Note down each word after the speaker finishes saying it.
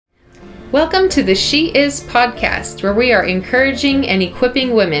Welcome to the She Is podcast, where we are encouraging and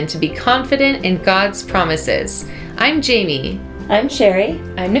equipping women to be confident in God's promises. I'm Jamie. I'm Sherry.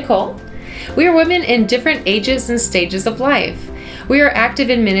 I'm Nicole. We are women in different ages and stages of life. We are active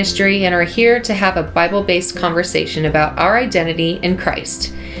in ministry and are here to have a Bible-based conversation about our identity in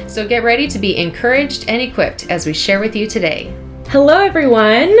Christ. So get ready to be encouraged and equipped as we share with you today. Hello,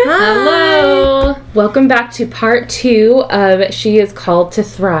 everyone. Hi. Hello. Welcome back to part 2 of She Is Called to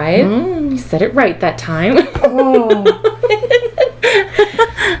Thrive. You said it right that time. Oh.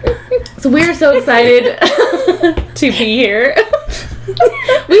 So we're so excited to be here.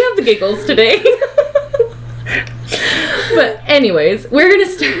 We have the giggles today. But anyways, we're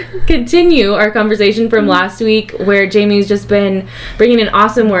going to continue our conversation from last week where Jamie's just been bringing an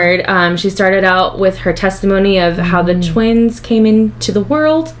awesome word. She started out with her testimony of how the twins came into the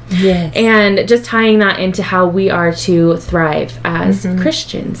world. Yes. And just tying that into how we are to thrive as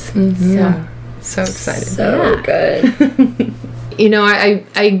Christians. So excited. So good. You know,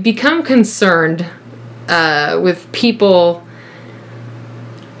 I become concerned with people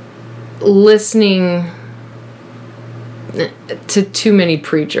listening to too many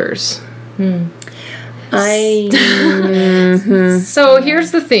preachers. So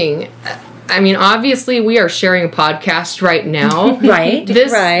here's the thing. I mean, obviously we are sharing a podcast right now. Right.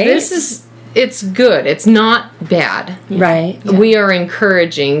 This is, it's good. It's not bad. Right. We are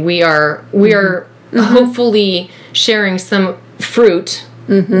encouraging. We are hopefully sharing some fruit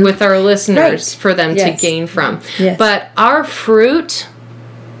with our listeners for them to gain from. Yes. But our fruit,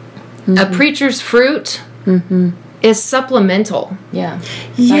 a preacher's fruit, is supplemental. Yeah.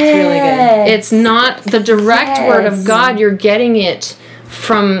 That's really good. It's not the direct word of God. You're getting it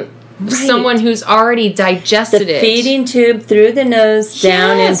from someone who's already digested The it. feeding tube through the nose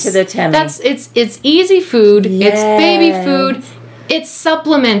down into the tummy. It's easy food. It's baby food. It's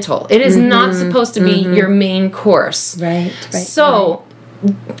supplemental. It is not supposed to be your main course. Right. So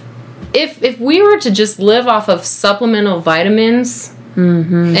if we were to just live off of supplemental vitamins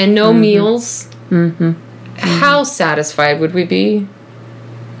and no meals, how satisfied would we be?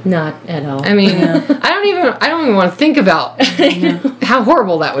 Not at all. I mean, I don't even want to think about how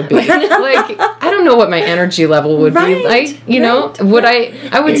horrible that would be. Like, I don't know what my energy level would be like. You know,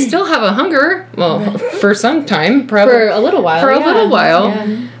 I would still have a hunger. Well, for some time, probably for a little while.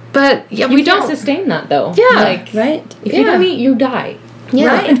 Yeah. But we don't sustain that though. Yeah. If you don't eat, you die.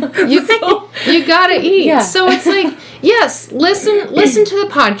 Yeah. You gotta eat. Yeah. So it's like, yes, listen to the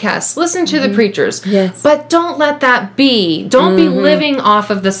podcast, listen to the preachers. Yes. But don't let that be. Don't be living off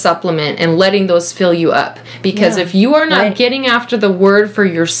of the supplement and letting those fill you up. Because if you are not getting after the word for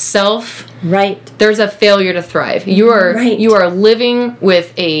yourself, there's a failure to thrive. You are living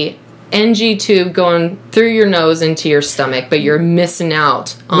with a NG tube going through your nose into your stomach, but you're missing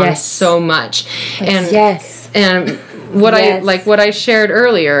out on so much. And what I shared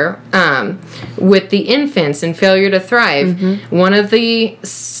earlier with the infants and failure to thrive, one of the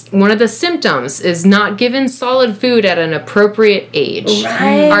symptoms is not given solid food at an appropriate age.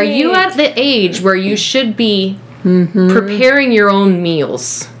 Are you at the age where you should be preparing your own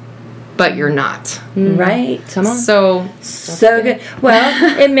meals, but you're not? Right. Come on. So good.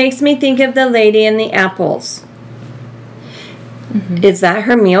 Well, it makes me think of the lady and the apples. Is that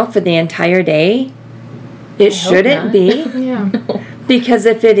her meal for the entire day? It shouldn't be. Because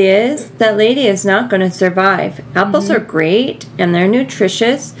if it is, that lady is not going to survive. Apples are great and they're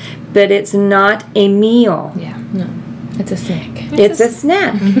nutritious, but it's not a meal. No. It's a snack. It's a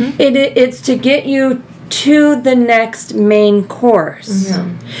snack. It's to get you to the next main course.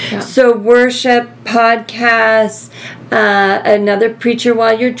 So worship, podcasts, another preacher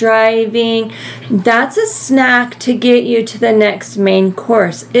while you're driving, that's a snack to get you to the next main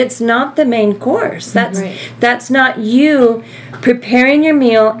course. It's not the main course. That's not you preparing your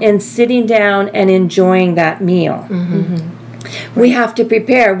meal and sitting down and enjoying that meal. We have to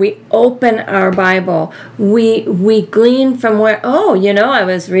prepare. We open our Bible. We glean from where, I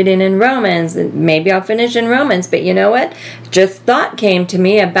was reading in Romans, and maybe I'll finish in Romans, but you know what? Just thought came to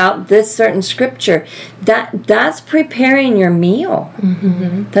me about this certain scripture. That's preparing your meal.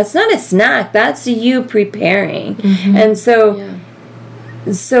 That's not a snack. That's you preparing. And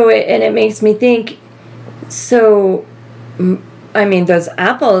it makes me think, those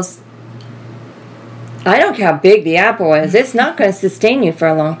apples, I don't care how big the apple is, it's not going to sustain you for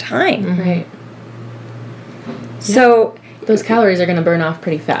a long time. Right. So those calories are going to burn off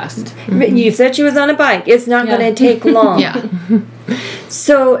pretty fast. You said she was on a bike. It's not going to take long.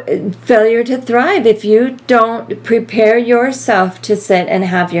 So failure to thrive if you don't prepare yourself to sit and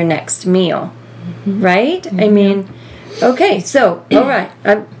have your next meal. Right? I mean, okay, so, all right.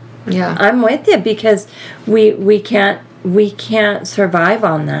 Yeah. I'm with you, because we can't survive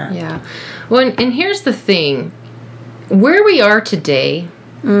on that. Yeah. Well, and here's the thing. Where we are today,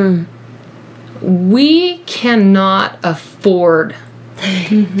 we cannot afford.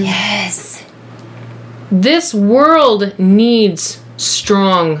 Yes. This world needs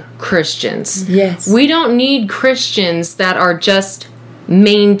strong Christians. Yes. We don't need Christians that are just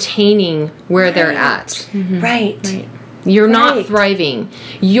maintaining where they're at. Right. You're not thriving.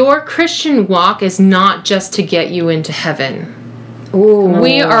 Your Christian walk is not just to get you into heaven. Ooh.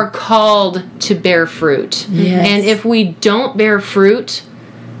 We are called to bear fruit. Yes. And if we don't bear fruit,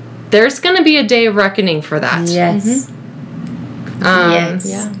 there's going to be a day of reckoning for that. Yes. Yes.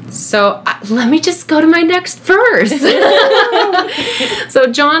 Yeah. So let me just go to my next verse. So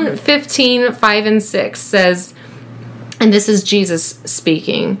John 15:5-6 says, and this is Jesus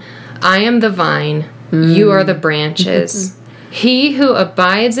speaking, I am the vine, you are the branches. He who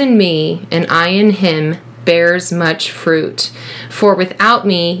abides in me and I in him bears much fruit. For without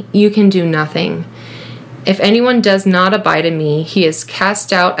me you can do nothing. If anyone does not abide in me, he is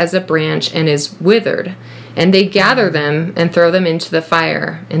cast out as a branch and is withered. And they gather them and throw them into the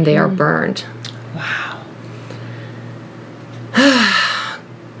fire, and they are burned. Wow.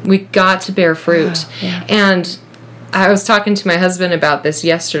 We got to bear fruit. Yeah. And I was talking to my husband about this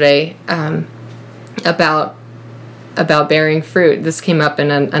yesterday, about bearing fruit. This came up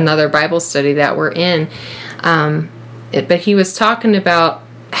in another Bible study that we're in. But he was talking about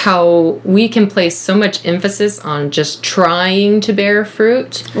how we can place so much emphasis on just trying to bear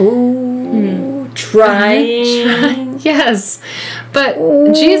fruit. Ooh, trying. Yes. But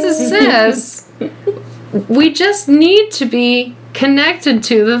Jesus says we just need to be connected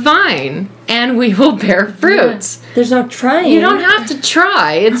to the vine and we will bear fruit. Yeah. There's no trying. You don't have to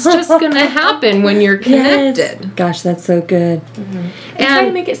try. It's just going to happen when you're connected. Yes. Gosh, that's so good. And trying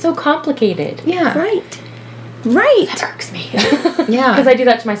to make it so complicated. Yeah. Right. Right. That irks me. Yeah. Because I do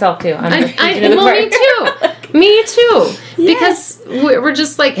that to myself too. Me too. Me too. Yes. Because we're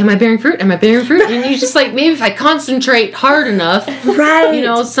just like, am I bearing fruit? Am I bearing fruit? And you just like, maybe if I concentrate hard enough,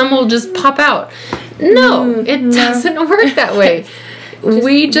 right, some will just pop out. No, it doesn't work that way.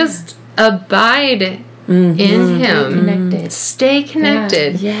 We just abide in him. Stay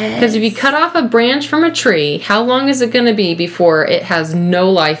connected. Because if you cut off a branch from a tree, how long is it going to be before it has no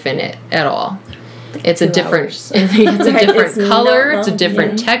life in it at all? It's a different. It's a different color. It's a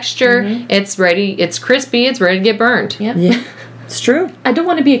different texture. It's ready. It's crispy. It's ready to get burned. Yep. Yeah, it's true. I don't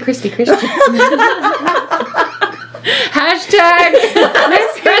want to be a crispy Christian. Hashtag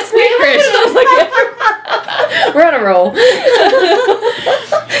Miss Crispy Christian. We're on a roll.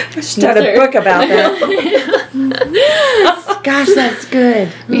 We should start a book about that. Gosh, that's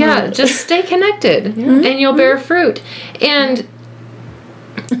good. Yeah, just stay connected, and you'll bear fruit. And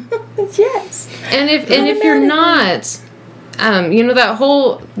yes. And if you're not, that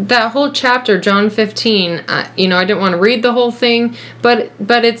whole chapter, John 15, I didn't want to read the whole thing, but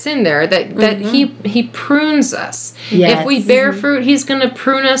it's in there that he prunes us. Yes. If we bear fruit, he's going to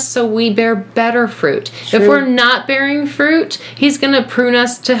prune us so we bear better fruit. True. If we're not bearing fruit, he's going to prune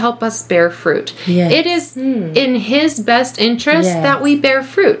us to help us bear fruit. Yes. It is in his best interest that we bear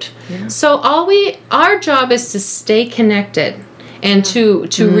fruit. Yeah. So our job is to stay connected. And to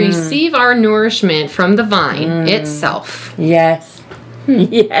receive our nourishment from the vine itself. Yes.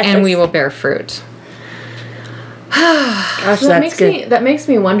 Yes. And we will bear fruit. Gosh, that's good. That makes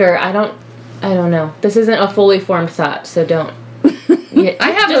me wonder. I don't know. This isn't a fully formed thought, so don't. I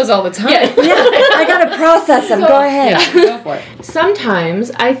have those all the time. Yeah. I gotta process them. Go ahead. Yeah, go for it.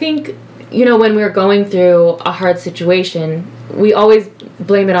 Sometimes I think, when we're going through a hard situation, we always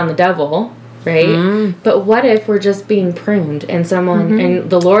blame it on the devil. Right? But what if we're just being pruned and and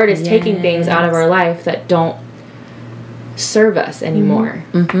the Lord is taking things out of our life that don't serve us anymore?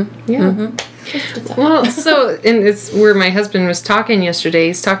 Yeah. Well, and it's where my husband was talking yesterday.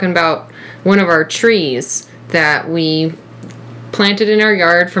 He's talking about one of our trees that we planted in our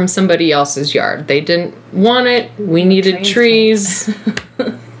yard from somebody else's yard. They didn't want it. We needed trees.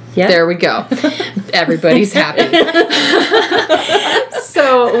 Yep. There we go. Everybody's happy.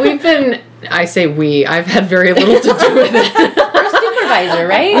 So we've been... I say we. I've had very little to do with it. We're supervisor,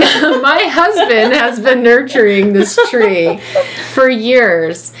 right? My husband has been nurturing this tree for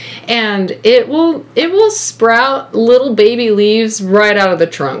years, and it will sprout little baby leaves right out of the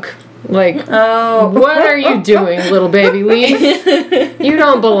trunk. Like, what are you doing, little baby leaf? You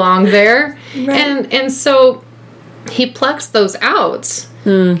don't belong there. Right. And so he plucks those out.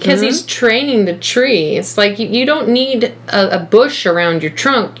 because he's training the tree. It's like you don't need a bush around your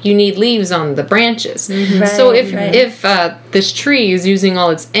trunk. You need leaves on the branches. So if this tree is using all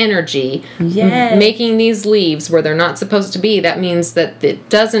its energy making these leaves where they're not supposed to be, that means that it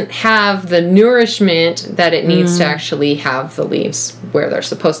doesn't have the nourishment that it needs to actually have the leaves where they're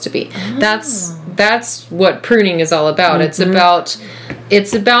supposed to be. That's what pruning is all about. It's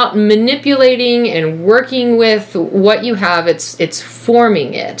about manipulating and working with what you have. It's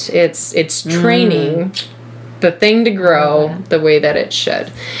forming it. It's training the thing to grow the way that it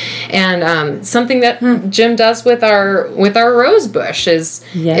should. And something that Jim does with our rose bush is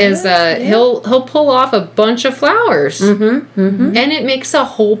he'll pull off a bunch of flowers, and it makes a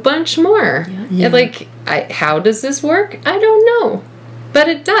whole bunch more. How does this work? I don't know. But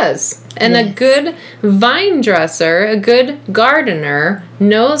it does. And a good vine dresser, a good gardener,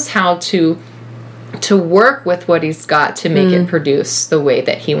 knows how to work with what he's got to make it produce the way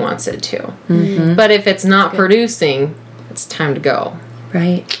that he wants it to. But if it's not producing, it's time to go.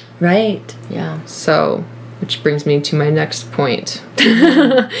 Right. Yeah. So, which brings me to my next point.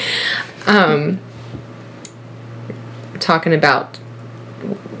 Talking about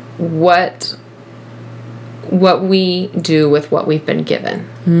what we do with what we've been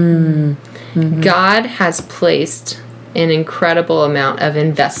given. God has placed an incredible amount of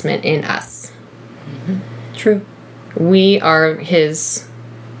investment in us. True. We are his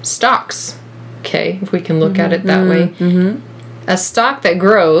stocks. Okay, if we can look at it that way. A stock that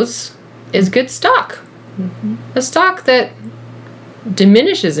grows is good stock. A stock that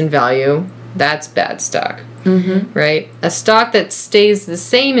diminishes in value, that's bad stock. Right? A stock that stays the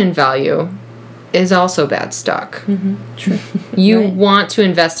same in value is also bad stock. True. You want to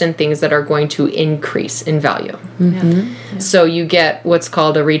invest in things that are going to increase in value. So you get what's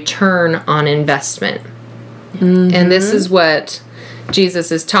called a return on investment. And this is what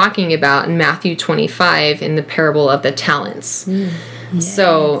Jesus is talking about in Matthew 25 in the parable of the talents.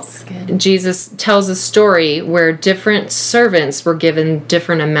 So Jesus tells a story where different servants were given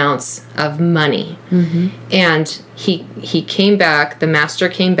different amounts of money. And he came back, the master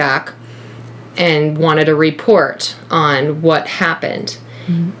came back, and wanted a report on what happened.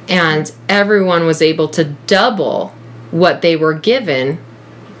 And everyone was able to double what they were given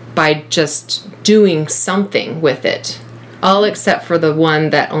by just doing something with it, all except for the one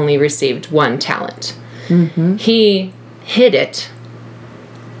that only received 1 talent. He hid it.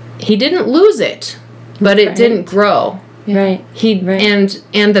 He didn't lose it, but it didn't grow. Right.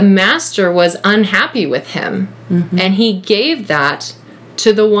 And the master was unhappy with him, and he gave that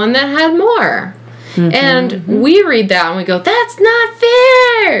to the one that had more. And we read that and we go, that's not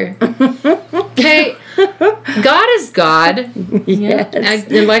fair. Okay. God is God.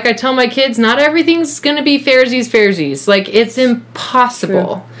 And like I tell my kids, not everything's going to be fairsies. Like, it's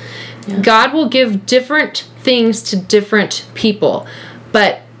impossible. God will give different things to different people,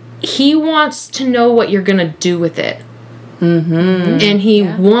 but he wants to know what you're going to do with it. And he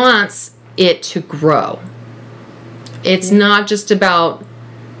wants it to grow. It's not just about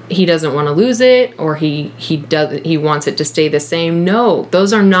he doesn't want to lose it, or he wants it to stay the same. No,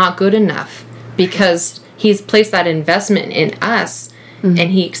 those are not good enough, because he's placed that investment in us, and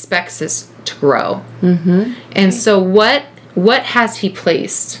he expects us to grow. And so what has he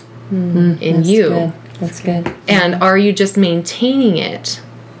placed in you? Good. That's good. And are you just maintaining it?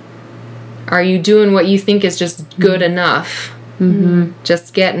 Are you doing what you think is just good enough?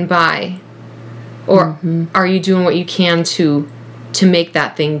 Just getting by? Or are you doing what you can to make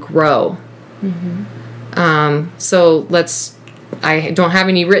that thing grow? So I don't have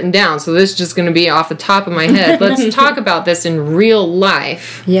any written down, so this is just going to be off the top of my head. Let's talk about this in real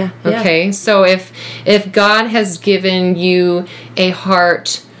life. Okay, so if God has given you a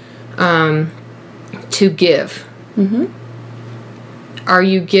heart to give, are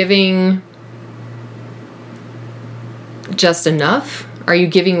you giving just enough? Are you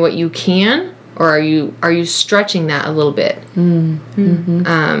giving what you can? Or are you stretching that a little bit?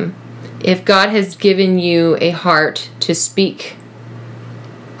 If God has given you a heart to speak,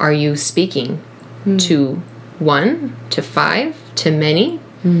 are you speaking to 1, to 5, to many?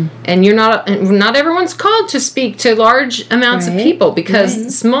 And not everyone's called to speak to large amounts of people,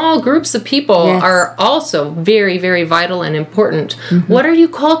 because small groups of people are also very, very vital and important. What are you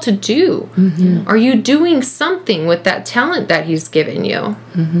called to do? Are you doing something with that talent that he's given you?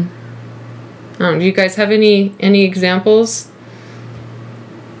 Do you guys have any examples?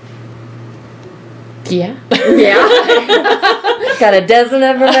 Yeah. Got a dozen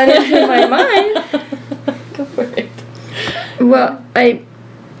of them running through my mind. Go for it. Well,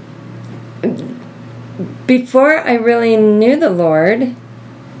 before I really knew the Lord,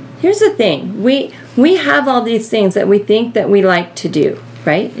 here's the thing. We have all these things that we think that we like to do,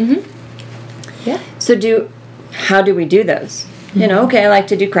 right? Yeah. So how do we do those? You know, okay, I like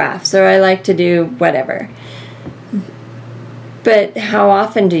to do crafts, or I like to do whatever. But how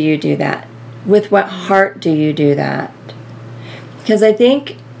often do you do that? With what heart do you do that? Because I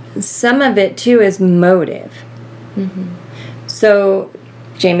think some of it, too, is motive. So,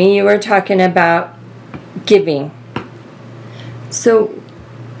 Jamie, you were talking about giving. So,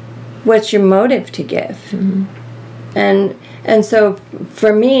 what's your motive to give? And so,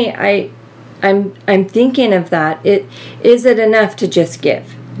 for me, I'm thinking of that. Is it enough to just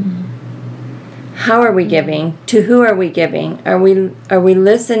give? How are we giving? To who are we giving? Are we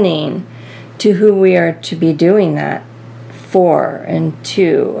listening to who we are to be doing that for and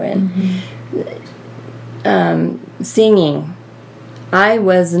to? And singing. I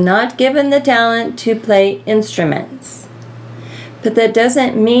was not given the talent to play instruments. But that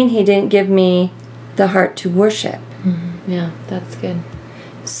doesn't mean he didn't give me the heart to worship. Yeah, that's good.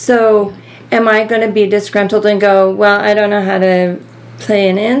 So, am I going to be disgruntled and go, well, I don't know how to play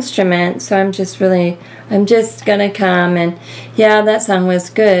an instrument, so I'm just going to come and, yeah, that song was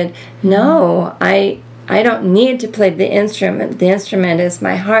good. No, I don't need to play the instrument. The instrument is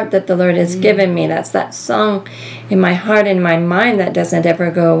my heart that the Lord has given me. That's that song in my heart and my mind that doesn't ever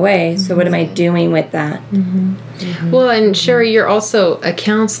go away. So what am I doing with that? Well, and Sherry, you're also a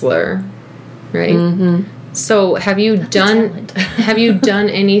counselor, right? So have you done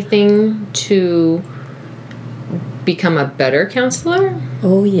anything to become a better counselor?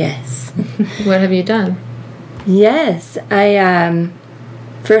 Oh, yes. What have you done? Yes, I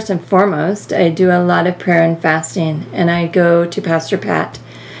first and foremost, I do a lot of prayer and fasting, and I go to Pastor Pat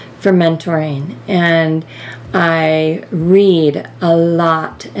for mentoring, and I read a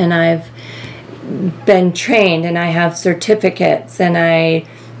lot, and I've been trained, and I have certificates, and I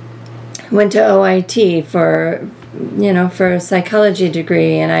went to OIT for a psychology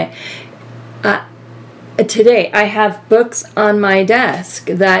degree, and today I have books on my desk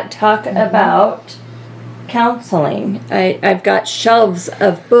that talk about counseling. I've got shelves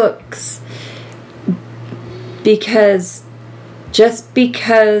of books because just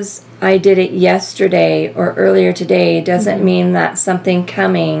because I did it yesterday or earlier today doesn't mean that something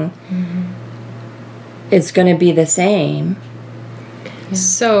coming is going to be the same. Yeah.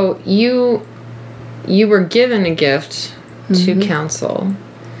 So you were given a gift to counsel,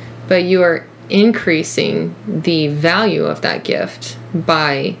 but you are increasing the value of that gift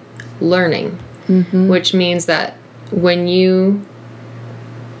by learning. Which means that when you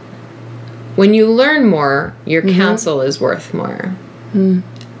learn more, your counsel is worth more.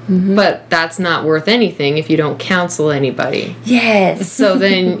 But that's not worth anything if you don't counsel anybody. Yes. So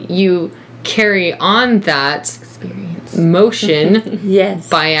then you carry on that experience motion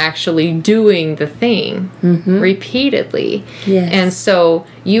by actually doing the thing repeatedly. Yes. And so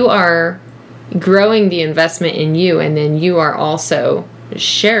you are growing the investment in you, and then you are also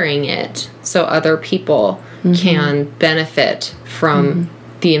sharing it so other people can benefit from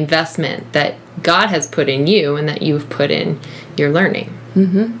the investment that God has put in you and that you've put in your learning.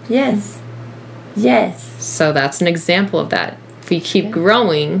 Yes. Yes. So that's an example of that. If you keep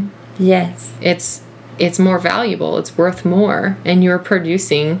growing, it's more valuable, it's worth more, and you're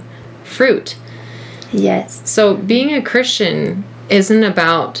producing fruit. Yes. So being a Christian isn't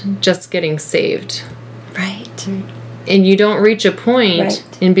about just getting saved. Right. And you don't reach a point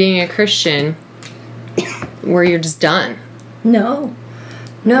in being a Christian where you're just done. No.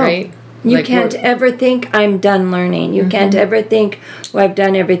 Right? You can't ever think I'm done learning. You can't ever think, well, I've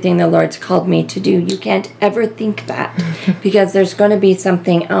done everything the Lord's called me to do. You can't ever think that because there's going to be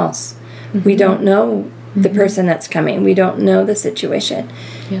something else. We don't know the person that's coming. We don't know the situation.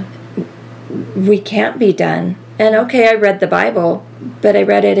 Yeah. We can't be done. And okay, I read the Bible, but I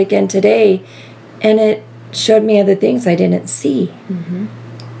read it again today, and it showed me other things I didn't see.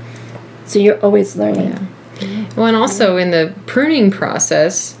 So you're always learning. Yeah. Well, and also in the pruning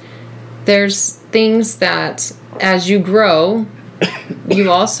process, there's things that as you grow, you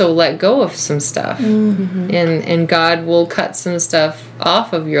also let go of some stuff. And God will cut some stuff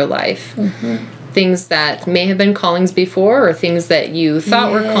off of your life. Things that may have been callings before, or things that you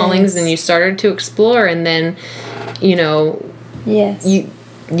thought were callings and you started to explore, and then, you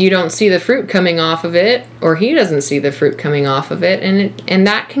don't see the fruit coming off of it, or he doesn't see the fruit coming off of it, and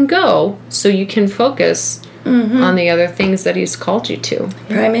that can go, so you can focus on the other things that he's called you to.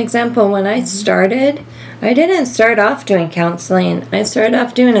 Prime example, when I started, I didn't start off doing counseling. I started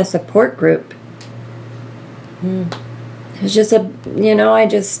off doing a support group. It was just I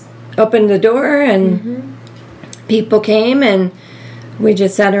just opened the door and people came, and we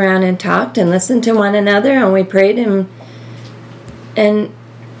just sat around and talked and listened to one another, and we prayed, and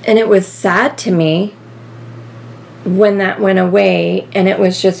it was sad to me when that went away and it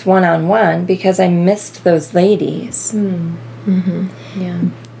was just one-on-one, because I missed those ladies. Yeah.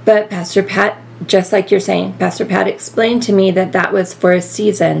 But Pastor Pat, just like you're saying, Pastor Pat explained to me that was for a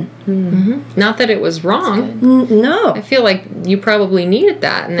season. Not that it was wrong. No. I feel like you probably needed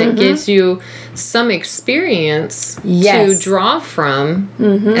that, and it gives you some experience to draw from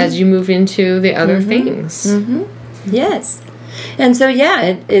as you move into the other things. Yes. And so,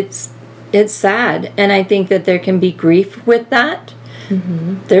 it's sad, and I think that there can be grief with that.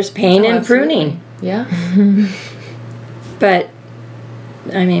 There's pain in pruning. Yeah. But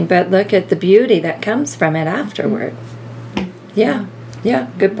look at the beauty that comes from it afterward. Yeah,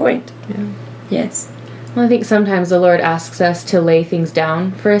 good point. Yeah. Yes. Well, I think sometimes the Lord asks us to lay things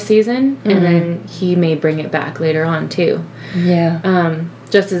down for a season, and then He may bring it back later on, too. Yeah.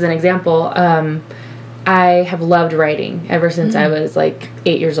 Just as an example, I have loved writing ever since I was, 8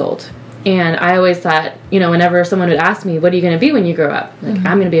 years old. And I always thought, whenever someone would ask me, what are you going to be when you grow up? I'm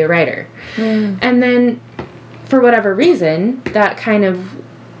going to be a writer. And then, for whatever reason, that kind of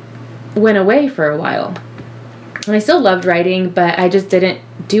went away for a while. And I still loved writing, but I just didn't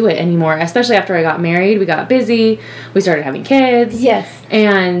do it anymore, especially after I got married. We got busy. We started having kids. Yes.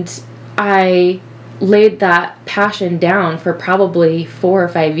 And I laid that passion down for probably 4 or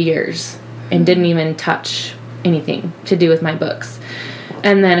 5 years and didn't even touch anything to do with my books.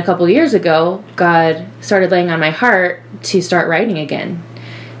 And then a couple years ago, God started laying on my heart to start writing again.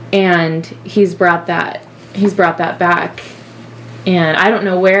 And He's brought that back. And I don't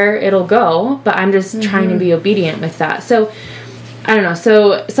know where it'll go, but I'm just trying to be obedient with that. So, I don't know.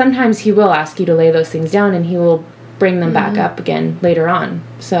 So, sometimes He will ask you to lay those things down, and He will bring them back up again later on.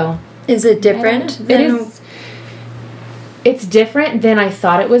 So, is it different? It's different than I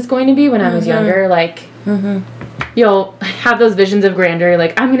thought it was going to be when I was younger. You'll have those visions of grandeur,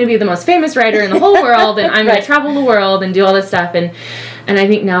 I'm going to be the most famous writer in the whole world, and I'm going to travel the world and do all this stuff. And I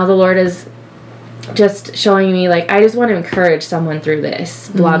think now the Lord is just showing me, I just want to encourage someone through this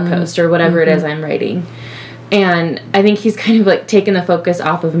blog post or whatever it is I'm writing. And I think He's kind of, taken the focus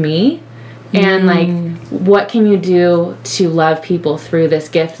off of me and, what can you do to love people through this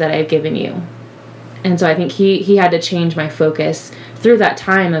gift that I've given you? And so I think he had to change my focus through that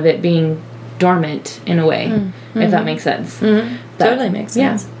time of it being dormant in a way, if that makes sense. Totally makes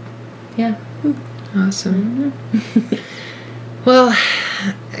sense. Yeah. Awesome. Well,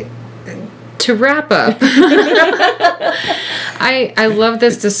 to wrap up, I love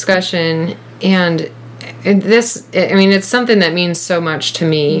this discussion, and this, it's something that means so much to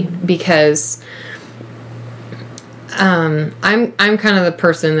me because I'm kind of the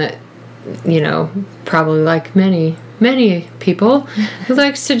person that, probably like many people, who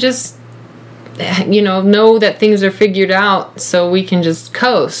likes to just know that things are figured out so we can just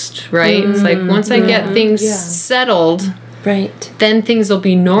coast, right? It's once I get things settled, right, then things will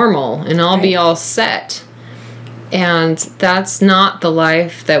be normal and I'll be all set. And that's not the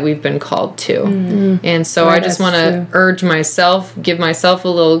life that we've been called to. And so I just want to urge myself, give myself a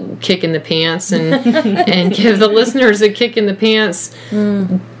little kick in the pants and give the listeners a kick in the pants.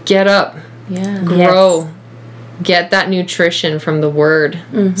 Get up. Grow. Yes. Get that nutrition from the Word.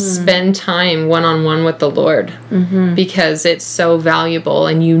 Spend time one-on-one with the Lord because it's so valuable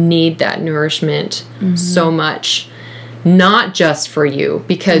and you need that nourishment so much. Not just for you,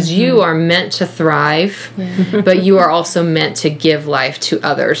 because you are meant to thrive, but you are also meant to give life to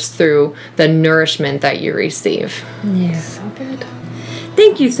others through the nourishment that you receive. Yeah. So good.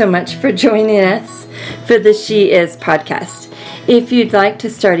 Thank you so much for joining us for the She Is podcast. If you'd like to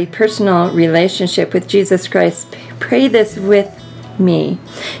start a personal relationship with Jesus Christ, pray this with me.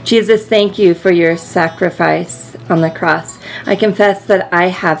 Jesus, thank you for your sacrifice on the cross. I confess that I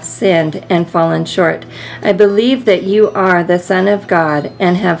have sinned and fallen short. I believe that you are the Son of God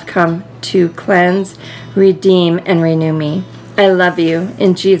and have come to cleanse, redeem, and renew me. I love you.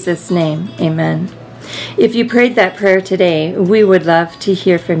 In Jesus' name, amen. If you prayed that prayer today, we would love to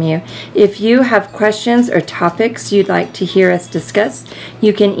hear from you. If you have questions or topics you'd like to hear us discuss,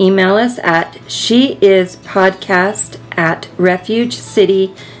 you can email us at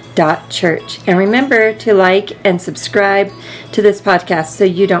sheispodcast@refugecity.church. And remember to like and subscribe to this podcast so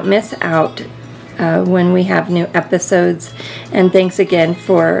you don't miss out when we have new episodes. And thanks again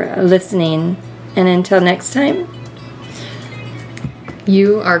for listening. And until next time,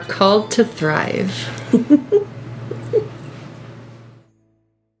 you are called to thrive.